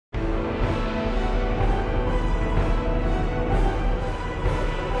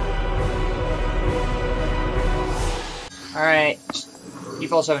Alright.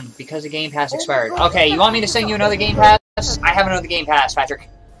 Default 7, because the Game Pass expired. Okay, you want me to send you another Game Pass? I have another Game Pass, Patrick.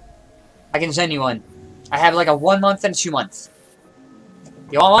 I can send you one. I have like a 1 month and a 2 month.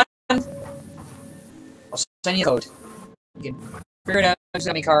 You want one? I'll send you a code. You can figure it out,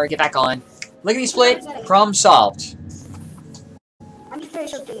 send me a card, get back on. Lickety split, problem solved.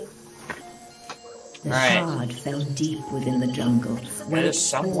 The shard fell deep within the jungle, where it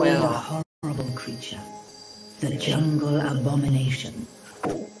somewhere a horrible creature. The jungle abomination.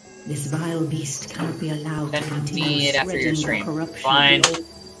 This vile beast cannot be allowed to continue it after your spreading stream. corruption. Fine.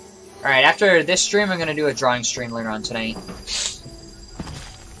 Alright, after this stream, I'm gonna do a drawing stream later on tonight.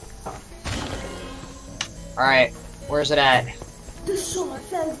 Alright, where's it at? The sword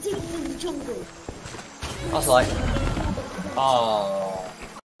fell deep in the jungle. Ocelot. Oh,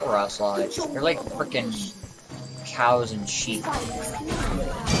 poor Ocelot. They're like frickin' cows and sheep.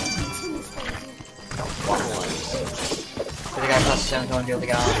 So the guy across the 7 don't deal the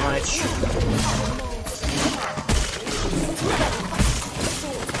guy on much.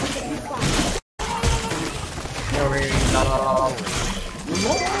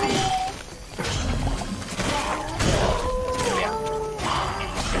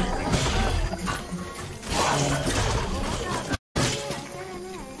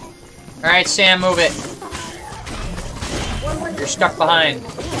 Alright, Sam, move it. You're stuck behind.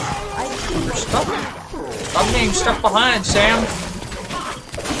 You're stuck. I'm being stuck behind, Sam.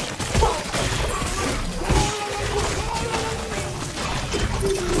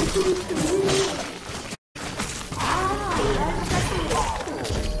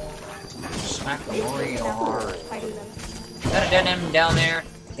 Smack them real hard. Is that a dead end down there?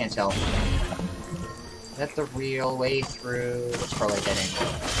 Can't tell. Is that the real way through? It's probably a dead end.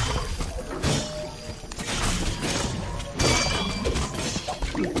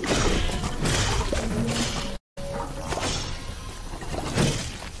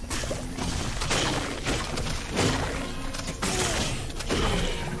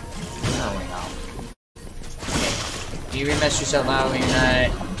 Do you read messages out loud when you're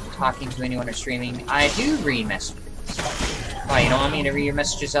not talking to anyone or streaming? I do read messages. Oh, you don't want me to read your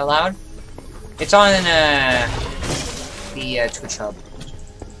messages out loud? It's on the Twitch hub,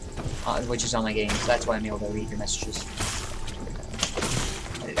 which is on my games. That's why I'm able to read your messages.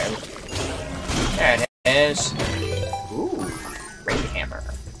 Hello. There it is. Ooh, great hammer.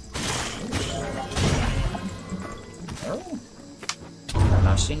 Oh, I'm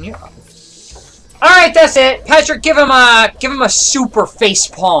not seeing you. Alright, that's it. Patrick, give him a super face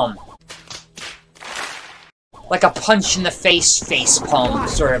palm. Like a punch in the face palm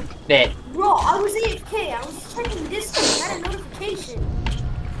sort of bit. Bro, I was AFK. I was checking Discord. I got a notification.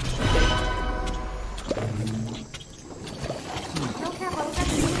 No cap, I was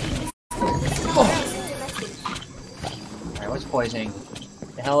actually Alright, what's poisoning?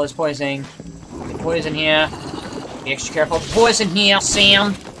 The hell is poisoning? Get poison here. Be extra careful of the poison here,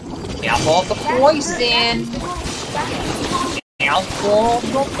 Sam. Careful of the poison.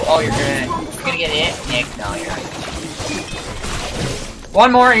 Oh, you're gonna get it, Nick. No, you're not.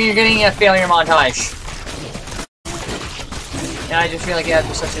 One more, and you're getting a failure montage. And I just feel like you have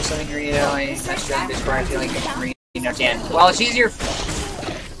such a something to read. I feel like you can read and understand. Well, it's easier.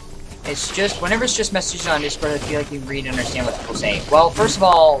 It's just whenever it's just messages on Discord, I feel like you can read and understand what people say. Well, first of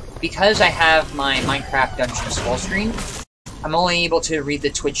all, because I have my Minecraft Dungeons full screen, I'm only able to read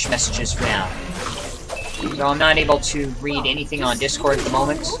the Twitch messages for now. So I'm not able to read anything on Discord at the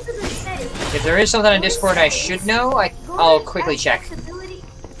moment. If there is something on Discord I should know, I'll quickly check.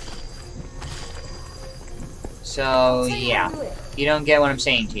 So, yeah. You don't get what I'm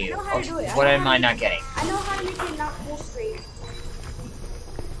saying to you. Okay, what am I not getting? I know how to make it not full screen.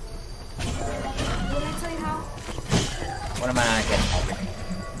 Can I tell you how? What am I not getting?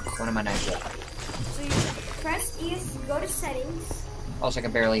 What am I not getting? So you press ES, go to settings. Also, I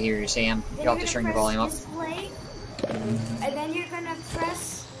can barely hear you, Sam. You'll have to turn your volume up. Display, and then you're gonna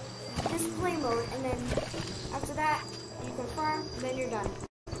press display mode, and then after that, you confirm, and then you're done.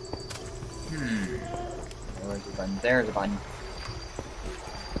 Where's the button? There's a button.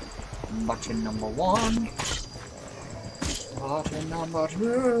 Button number 1. Button number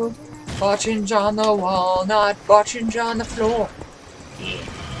 2. Buttons on the wall, not buttons on the floor. Yeah.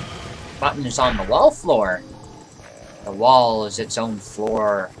 Button is on the wall floor. The wall is its own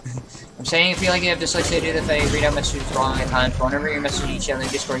floor. I'm saying if you like you have dyslexia, do the thing, read out messages wrong at times. Whenever you're messaging each other in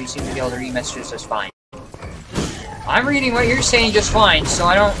Discord, you seem to be able to read messages just fine. I'm reading what you're saying just fine, so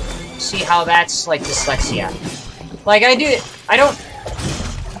I don't see how that's like dyslexia. Like I don't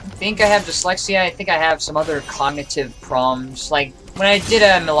think I have dyslexia. I think I have some other cognitive problems. Like when I did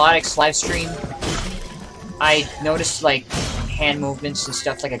a Melodic's live stream, I noticed like hand movements and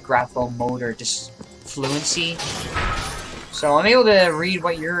stuff like a grapho mode or just fluency. So I'm able to read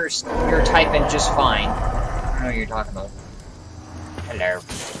what you're typing just fine. I don't know what you're talking about. Hello.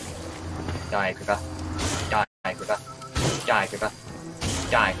 Die, Kripa. Die, Kripa. Die, Kripa.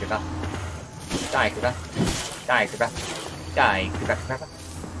 Die, Kripa. Die, Kripa. Die, Kripa. Die, Kripa, Kripa.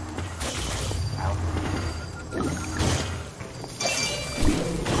 Wow.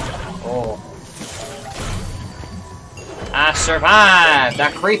 Oh. I survived the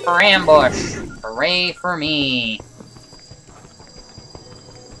creeper ambush. Hooray for me.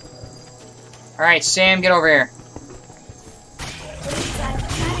 Alright, Sam, get over here.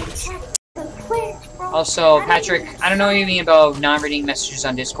 Also, Patrick, I don't know what you mean about not reading messages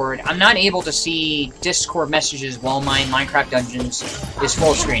on Discord. I'm not able to see Discord messages while my Minecraft Dungeons is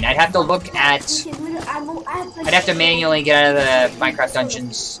full screen. I'd have to look at... I'd have to manually get out of the Minecraft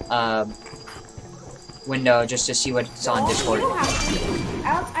Dungeons window just to see what's on Discord.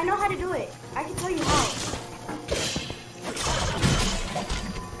 I know how to do it. I can tell you how.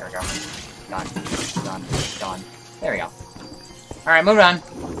 There we go. Done. Done. Done. There we go. Alright, move on.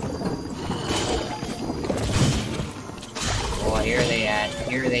 Oh, here they at.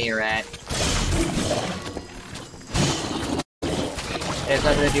 Here they are at. It has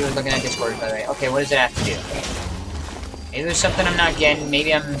nothing to do with looking at Discord, by the way. Okay, what does it have to do? Maybe there's something I'm not getting.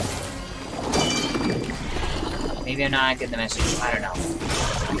 Maybe I'm not getting the message. I don't know.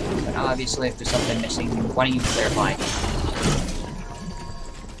 But obviously, if there's something missing, why don't you clarify?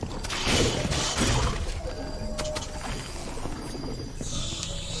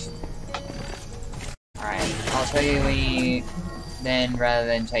 Alright, I'll tell you then rather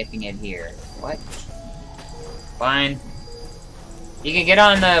than typing it here. What? Fine. You can get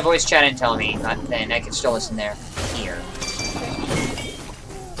on the voice chat and tell me, then I can still listen there. Here.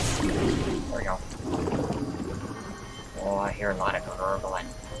 There we go. Oh, I hear a lot of gurgling.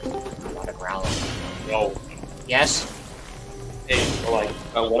 A lot of growling. Yo. Yes? Hey, like,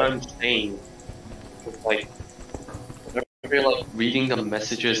 what I'm saying is, like, whenever you're, like, reading the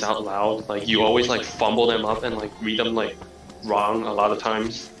messages out loud, like, you always, like, fumble them up and, like, read them, like, wrong a lot of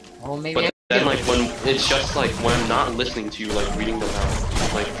times. Well, maybe but then, like, when it's just, like, when I'm not listening to you, like, reading them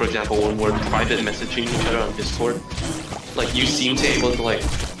out, like, for example, when we're private messaging each other on Discord, like, you seem to be able to, like,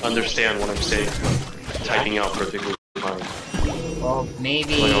 understand what I'm saying, like, typing out perfectly fine. Well,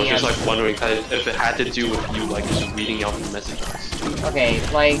 maybe... Like, I was just, like, wondering if it had to do with you, like, just reading out the messages. Okay,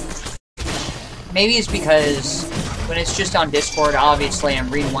 like... Maybe it's because when it's just on Discord, obviously I'm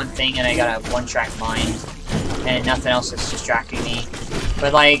reading one thing and I got a one-track mind, and nothing else is distracting me.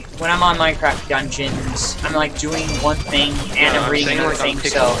 But, like, when I'm on Minecraft Dungeons, I'm, like, doing one thing and I'm reading another thing,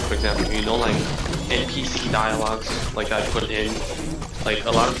 so... For example, you know, like, NPC dialogues, like, I put in, like,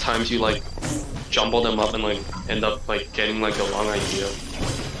 a lot of times you, like, jumble them up and, like, end up, like, getting, like, the wrong idea.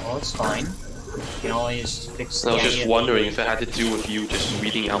 Well, it's fine. You can always fix I was just wondering if it had to do with you just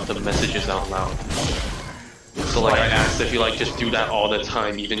reading out the messages out loud. So, like, I asked if you, like, just do that all the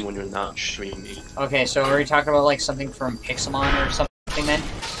time, even when you're not streaming. Okay, so are we talking about, like, something from Pixelmon or something, then?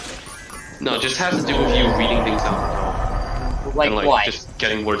 No, it just has to do with you reading things out loud. Like, and, like, what? just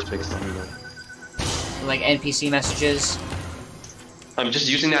getting words fixed on you. Like, NPC messages? I'm just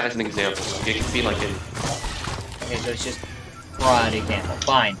using that as an example. It could be, like, in... Okay, so it's just broad example.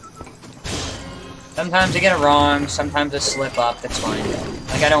 Fine. Sometimes I get it wrong, sometimes I slip up, that's fine.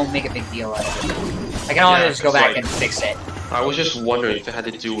 Like, I don't make a big deal out of it. I can always just go back like, and fix it. I was just wondering if it had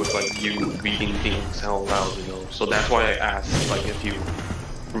to do with, like, you reading things out loud, you know? So that's why I asked, like, if you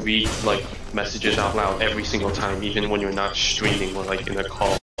read, like, messages out loud every single time, even when you're not streaming or, like, in a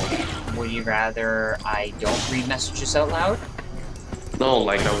call. Would you rather I don't read messages out loud? No,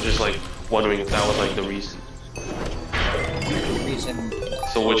 like, I was just, like, wondering if that was, like, the reason. Reason...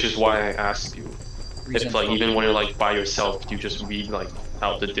 So, which is why I asked you. If, like, for... even when you're, like, by yourself, you just read, like,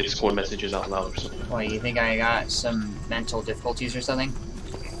 out the Discord messages out loud or something. What, you think I got some mental difficulties or something?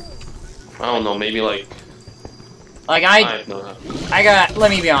 I don't know, maybe, like... Like, I got...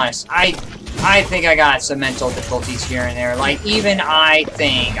 Let me be honest. I think I got some mental difficulties here and there. Like, even I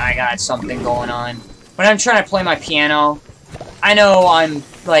think I got something going on. When I'm trying to play my piano, I know I'm,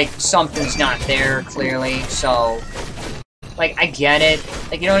 like, something's not there, clearly, so... Like, I get it.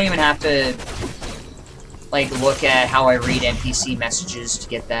 Like, you don't even have to... like, look at how I read NPC messages to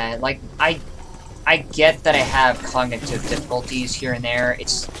get that. Like, I get that I have cognitive difficulties here and there.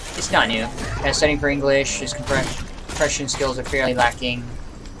 It's not new. Studying for English, his compression skills are fairly lacking.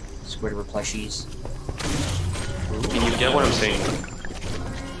 Squidward plushies. Can you get what I'm saying?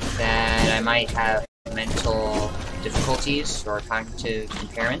 That I might have mental difficulties or cognitive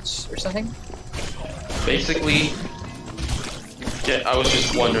impairments or something. Basically, yeah, I was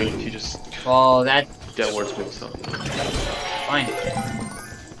just wondering if you just Well, that... get words mixed up. Fine.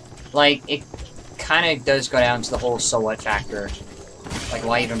 Like, it kind of does go down to the whole so what factor. Like,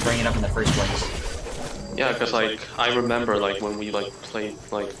 why even bring it up in the first place? Yeah, because, like, I remember, like, when we, like, played,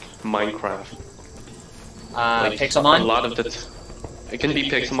 like, Minecraft. Like, Pixelmon? A lot of the... It can be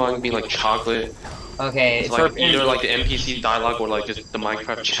Pixelmon, it can be, like, chocolate. Okay, It's like, either, like, the NPC dialogue or, like, just the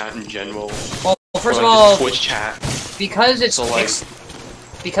Minecraft chat in general. Well, first or, of like, all... just Twitch chat. Because it's So, like,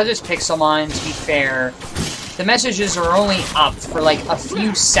 because it's Pixelmon, to be fair, the messages are only up for like a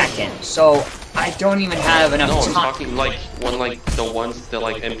few seconds, so I don't even have enough time. No, I'm talking like when like the ones that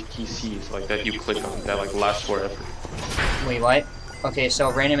like NPCs like that you click on that like last forever. Wait, what? Okay,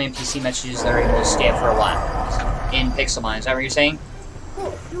 so random NPC messages that are able to stay up for a while in Pixelmon. Is that what you're saying?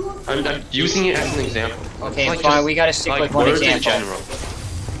 I'm using it as an example. Okay, like fine. just, We gotta stick like, with one words example. in general.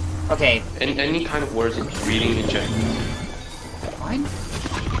 Okay. And any kind of words in reading in general. Fine.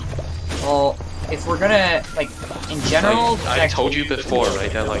 Well, if we're gonna like in general, like, I told you before,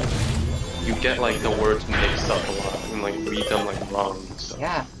 right? That like you get like the words mixed up a lot and like read them like wrong and stuff.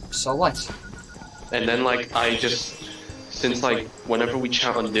 Yeah. So what? And then like I just since like whenever we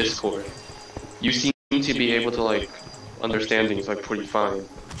chat on Discord, you seem to be able to like understand things like pretty fine.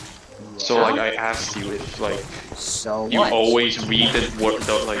 So like I asked you if like you what? always read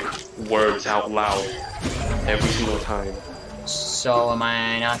the like words out loud every single time. So am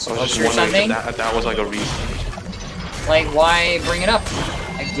I not I was supposed just to or wondering something? if that was like a reason. Like, why bring it up?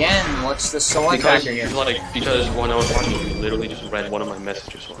 Again, what's the so what factor here? Because when I was watching, you literally just read one of my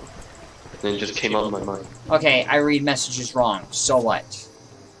messages wrong. And then it just came out in my mind. Okay, I read messages wrong. So what?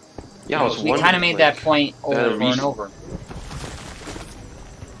 Yeah, I was wondering. We kind of made like, that point over and over.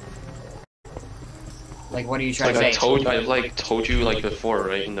 Like, what are you trying to say? I told you like before,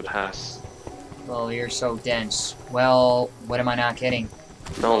 right, in the past. Well, you're so dense. Well, what am I not getting?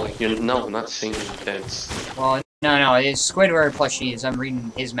 No, like I'm not saying you're dense. Well, no, it's Squidward plushies. I'm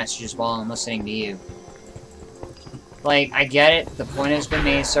reading his messages while I'm listening to you. Like, I get it. The point has been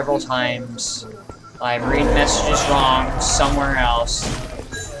made several times. I'm reading messages wrong somewhere else.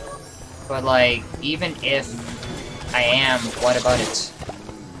 But, like, even if I am, what about it?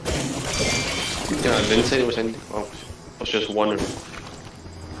 Yeah, I didn't say there was anything wrong. I was just wondering.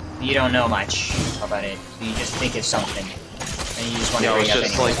 You don't know much about it. You just think it's something. And you just want to bring it up I was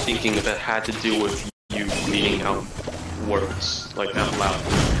just anyway. like thinking if it had to do with you reading out words, like out loud.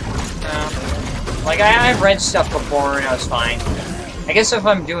 Like, I've read stuff before and I was fine. I guess if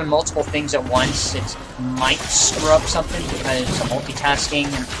I'm doing multiple things at once, it might screw up something because I'm multitasking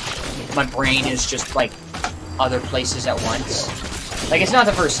and my brain is just, like, other places at once. Like, it's not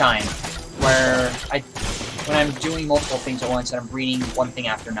the first time where when I'm doing multiple things at once and I'm reading one thing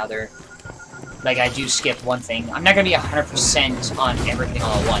after another, like, I do skip one thing. I'm not going to be 100% on everything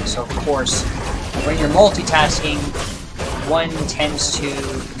all at once, so of course, when you're multitasking, one tends to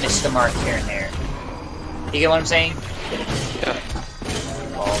miss the mark here and there. You get what I'm saying? Yeah.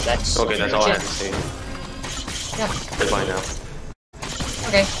 Well, that's... Okay, that's all I have to say. Yeah. Goodbye now.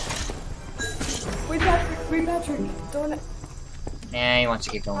 Okay. Wait, Patrick, don't... Nah, he wants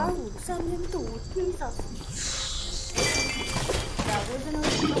to keep going. Oh, send him to Jesus. That wasn't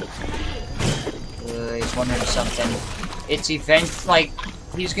He's wondering something. It's like,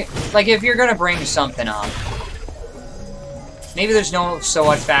 like, if you're gonna bring something up, maybe there's no so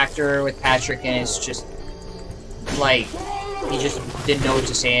what factor with Patrick and it's just, like, he just didn't know what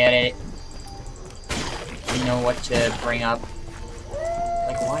to say at it. Didn't know what to bring up.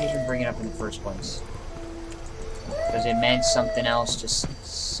 Like, why even bring it up in the first place? Because it meant something else, just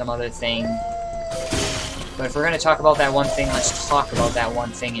some other thing. But if we're going to talk about that one thing, let's talk about that one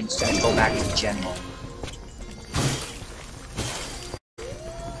thing instead of go back to general.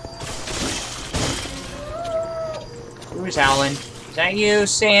 Who's howling? Is that you,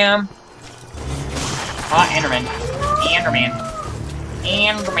 Sam? Ah, Enderman.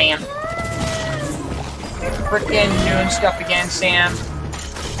 Enderman. Frickin' doing stuff again, Sam.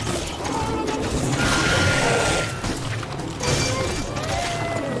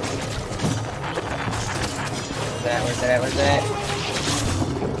 Where's that?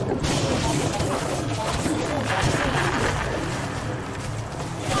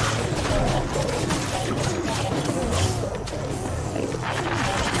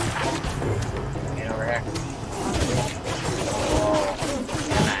 Get over here.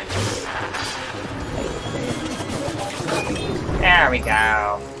 There we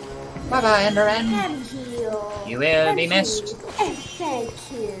go. Bye-bye, Enderman. You will be missed. Thank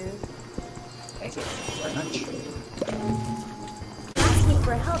you. Thank you very much.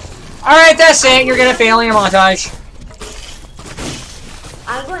 for help. Alright, that's it. You're gonna fail in your montage.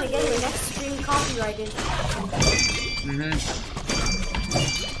 I'm going to get your next stream copyrighted.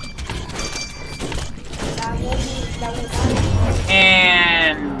 That won't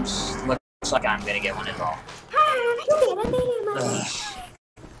And looks like I'm gonna get one as well.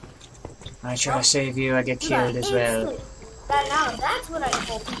 I try to save you, I get killed as well. That's what I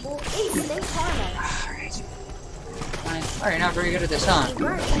call people. Instant karma. Alright. Fine. Alright, not very good at this, huh? That's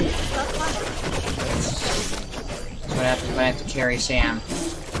what happens when I have to carry Sam.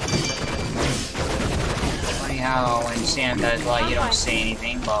 Funny how when Sam does well, you don't say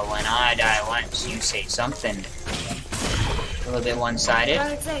anything, but when I die once, you say something. A little bit one-sided.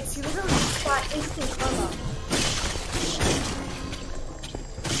 Garnetzx, you literally spot instant karma.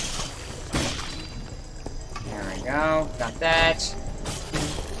 There we go. Got that.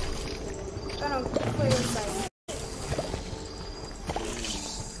 Gotta clear your sight.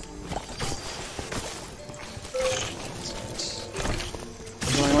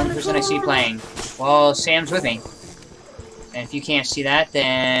 There's only one person I see playing. Well, Sam's with me. And if you can't see that,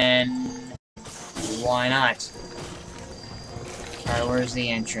 then why not? Alright, where's the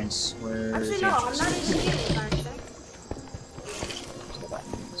entrance? Where's the entrance? I'm not even getting it, Garnetzx. The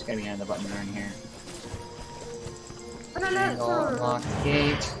button. It's gotta be another button around here. No. Unlock the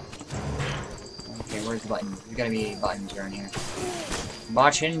gate. Okay, where's the button? There's gotta be buttons around here.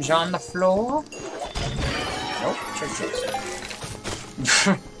 Botchins on the floor? Nope, treasure chest.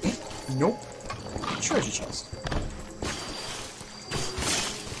 Nope. Treasure chest.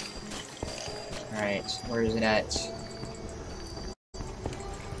 Alright, where is it at?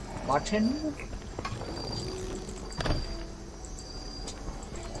 Button?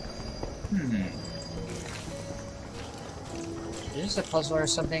 Is this a puzzle or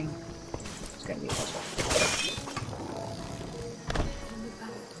something? It's gonna be a puzzle.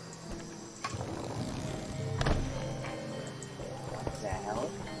 What the hell?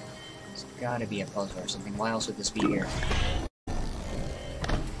 It's gotta be a puzzle or something. Why else would this be here?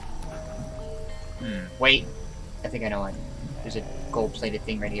 Wait. I think I know it. There's a gold-plated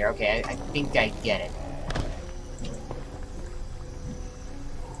thing right here. Okay, I think I get it.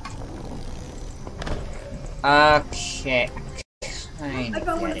 Okay. I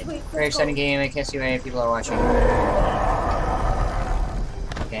get it. Very exciting game. I can't see why people are watching.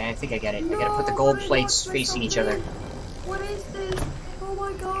 Okay, I think I get it. I gotta put the gold plates facing each other. What is this? Oh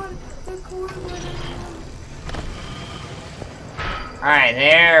my god, they're coordinating. Alright,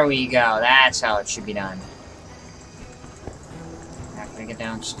 there we go. That's how it should be done. Now can I get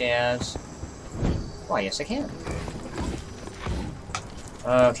downstairs? Why, yes I can.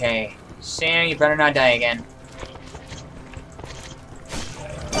 Okay. Sam, you better not die again.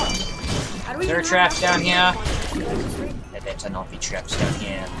 Is there traps down here? I bet there not be traps down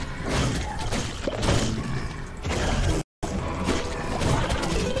here.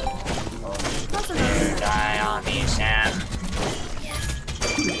 Oh, die on me, Sam.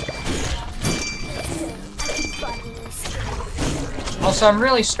 Also, I'm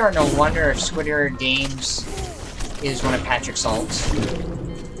really starting to wonder if Squidward Games is one of Patrick's alts.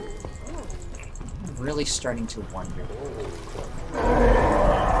 I'm really starting to wonder.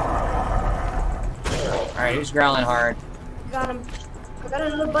 Alright, who's growling hard? Got him. I got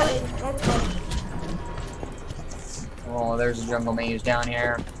another button. Let's go. Oh, there's a jungle maze down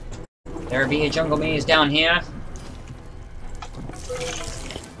here. There be a jungle maze down here.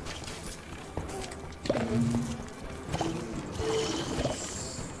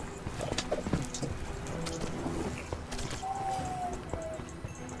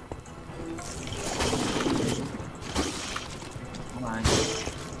 Come on.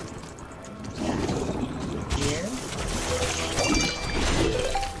 Here.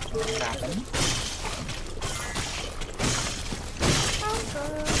 What happened?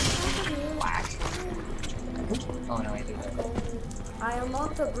 Whack. Oh no, I did that. I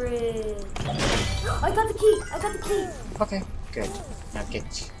unlocked the bridge. I got the key. I got the key. Okay, good. Now get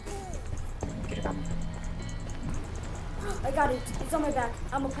it up. I got it. It's on my back.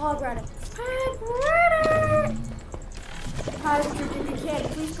 I'm a pog rabbit. Hi, if you can,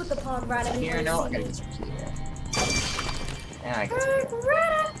 please put the pog rabbit in Here, no, I gotta get some key here. Yeah, I got some key.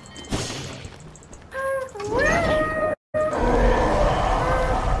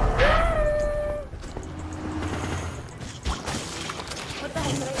 What the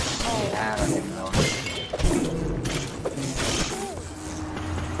heck did I... Oh. I don't even know.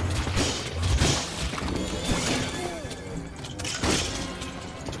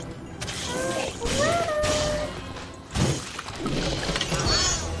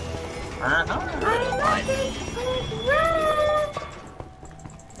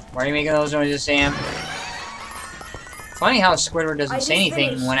 Why are you making those noises, Sam? Funny how Squidward doesn't say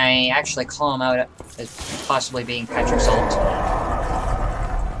anything when I actually call him out as possibly being Patrick Salt.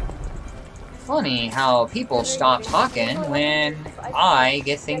 Funny how people stop talking when I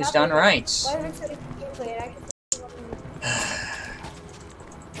get things done right.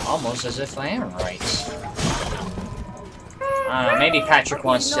 Almost as if I am right. I don't know, maybe Patrick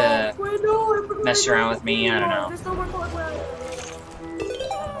wants to mess around with me, I don't know.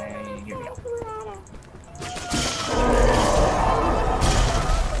 Here we go.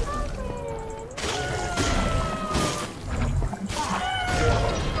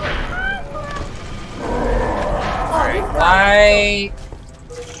 Alright,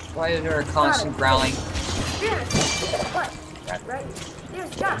 why is there a constant growling?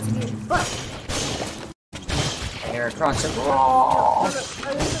 I hear a constant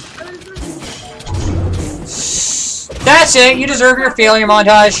That's it! You deserve your failure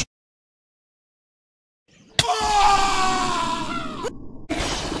montage!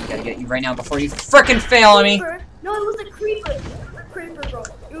 Gotta get you right now before you frickin' fail on me! No, it was a creeper! It was a creeper, bro.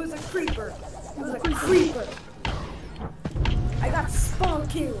 It was a creeper. It was a creeper. I got spawn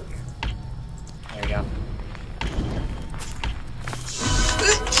killed. There we go.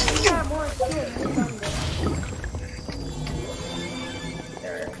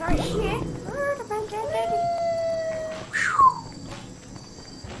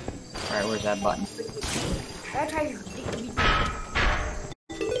 Alright, where's that button? Alright.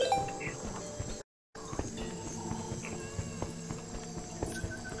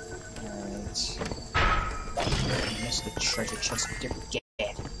 I missed the treasure chest.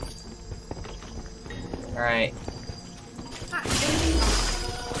 Get. Alright.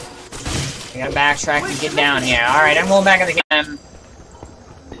 I gotta backtrack and get down here. Alright, I'm going back in the game.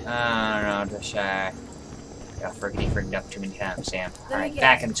 I don't know, just got friggin' up too many times, Sam. Alright,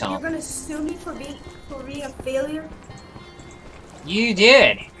 back in the tunnel. You're gonna sue me for being a failure? You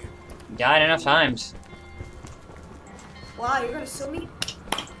did! You died enough times. Wow, you're gonna sue me?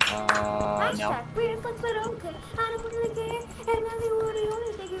 No.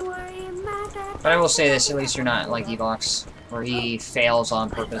 But I will say this, at least you're not like Evox, where he fails on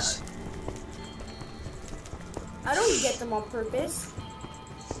purpose. I don't get them on purpose.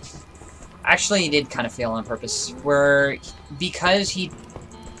 Actually, he did kind of fail on purpose, where because he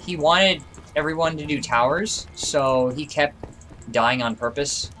wanted everyone to do towers, so he kept dying on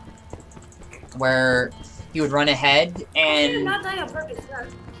purpose. Where he would run ahead and. You're not dying on purpose.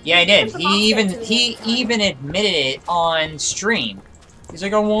 Yeah, he did. He even admitted it on stream. He's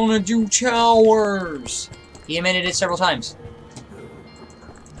like, I want to do towers. He admitted it several times.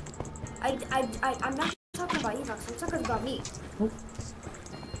 I'm not talking about Evox. I'm talking about me.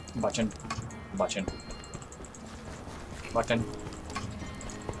 Button.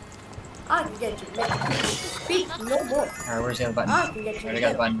 I can get you. Speak no more. Alright, where's the other button? I can get you. Alright, I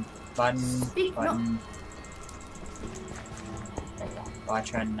got the button. Speak Button. no. There we go.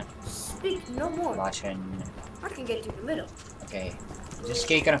 Button. Speak no more. Button. I can get you in the middle. Okay. Is this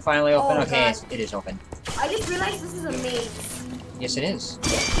gate gonna finally open? Oh, okay, God. it is open. I just realized this is a maze. Yes, it is.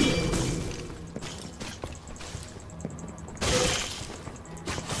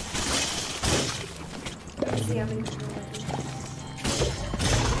 Let's see how many people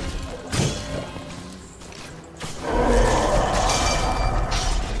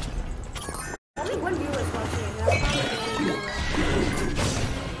only one viewer is watching it. That's probably the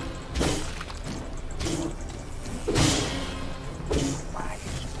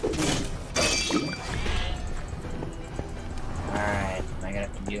Alright, I gotta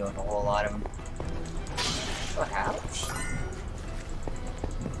have to deal with a whole lot of them. Perhaps.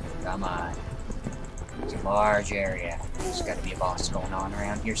 Come on. It's a large area. There's gotta be a boss going on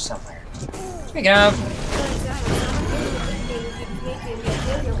around here somewhere. Speaking of,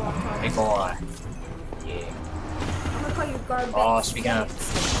 big boy. Yeah. I'm gonna call you Garnetzx. Oh, speaking of.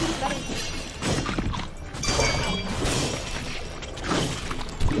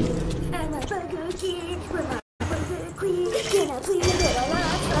 I'm a burger king, we're my burger queen. Can I please get a lot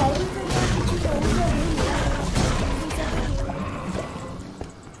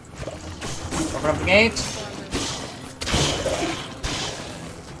Open up the gate.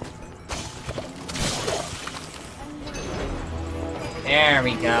 There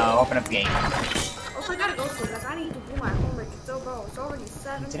we go. Open up the gate. Also, I gotta go soon because I need to do my homework. It's already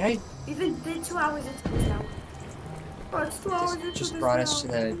 7. Did I? We've been 2 hours into this now. Bro, it's 2 hours into this Just brought us to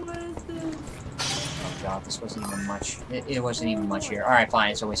now. the. What is this? Oh god, this wasn't even much. It wasn't even much here. Alright,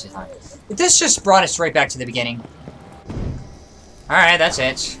 fine, it's a waste of time. But this just brought us right back to the beginning. Alright, that's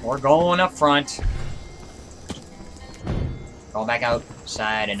it. We're going up front. Go back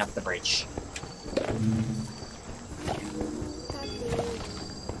outside and up the bridge.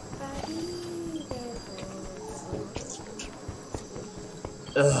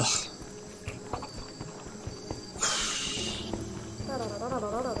 Ugh.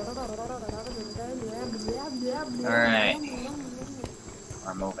 Alright.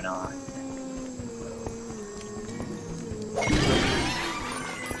 We're moving on.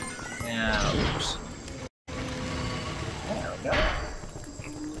 Yeah, oops. There we go.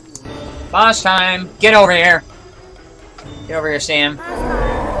 Boss time! Get over here! Get over here, Sam. Get over here.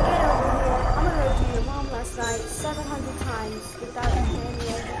 I'm gonna do your mom last night 700 times without any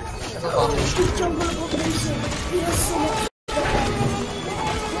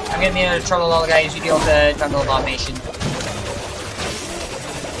I'm getting the other trouble, all guys. You deal with the jungle abomination.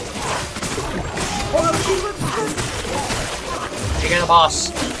 Take care of the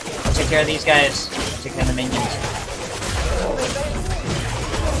boss. I'll take care of these guys. Take care of the minions.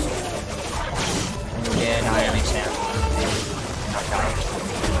 Yeah, no, that makes sense. Knocked out.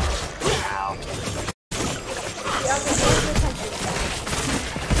 Ow.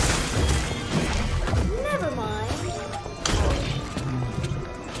 Never mind.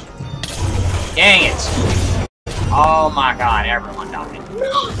 Dang it! Oh my god, everyone died.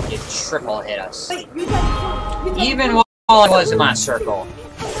 You triple hit us. Wait, you got Even while I was in my circle,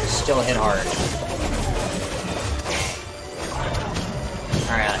 still hit hard.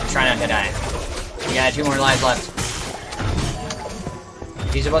 Alright, try not to die. We got 2 more lives left.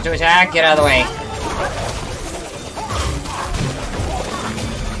 He's about to attack, get out of the way.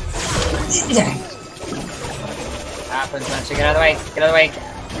 Happens once you get out of the way, get out of the way.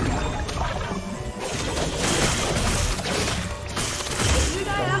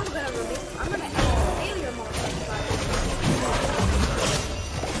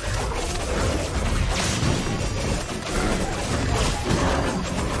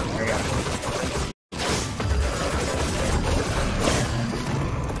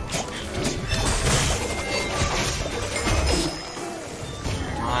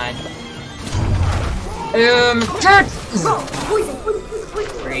 Turn!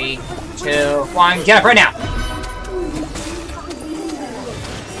 3, 2, 1, get up right now!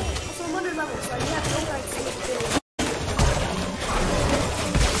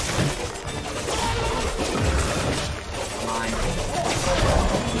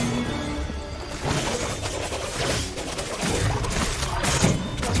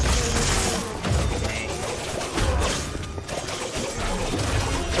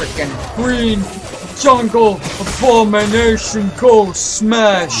 Freaking green jungle abomination, go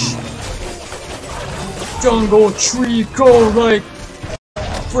smash! Jungle tree, go like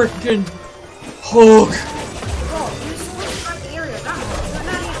freaking Hulk!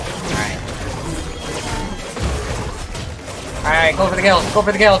 Alright, go for the kill, go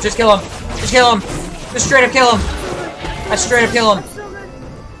for the kill, just kill him! Just kill him! Just straight up kill him! I straight up kill him!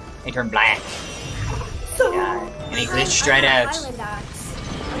 He turned black. Yeah, and he glitched straight out.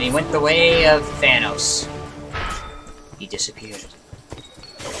 And he went the way of Thanos. He disappeared.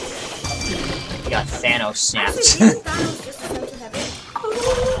 He got Thanos snapped.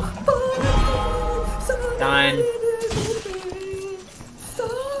 Done.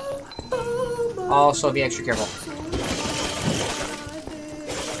 Also, be extra careful.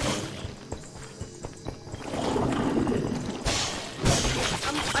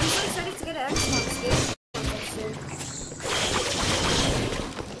 I'm so excited to get an Xbox game.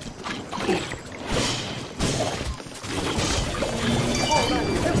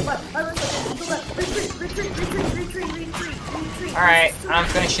 Alright, I'm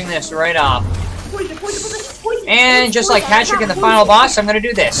finishing this right off. And just like Patrick in the final boss, I'm gonna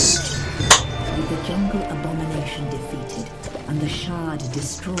do this. With the jungle abomination defeated and the shard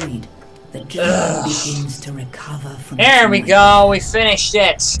destroyed, the jungle begins to recover from. There we go, we finished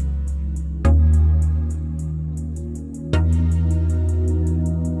it.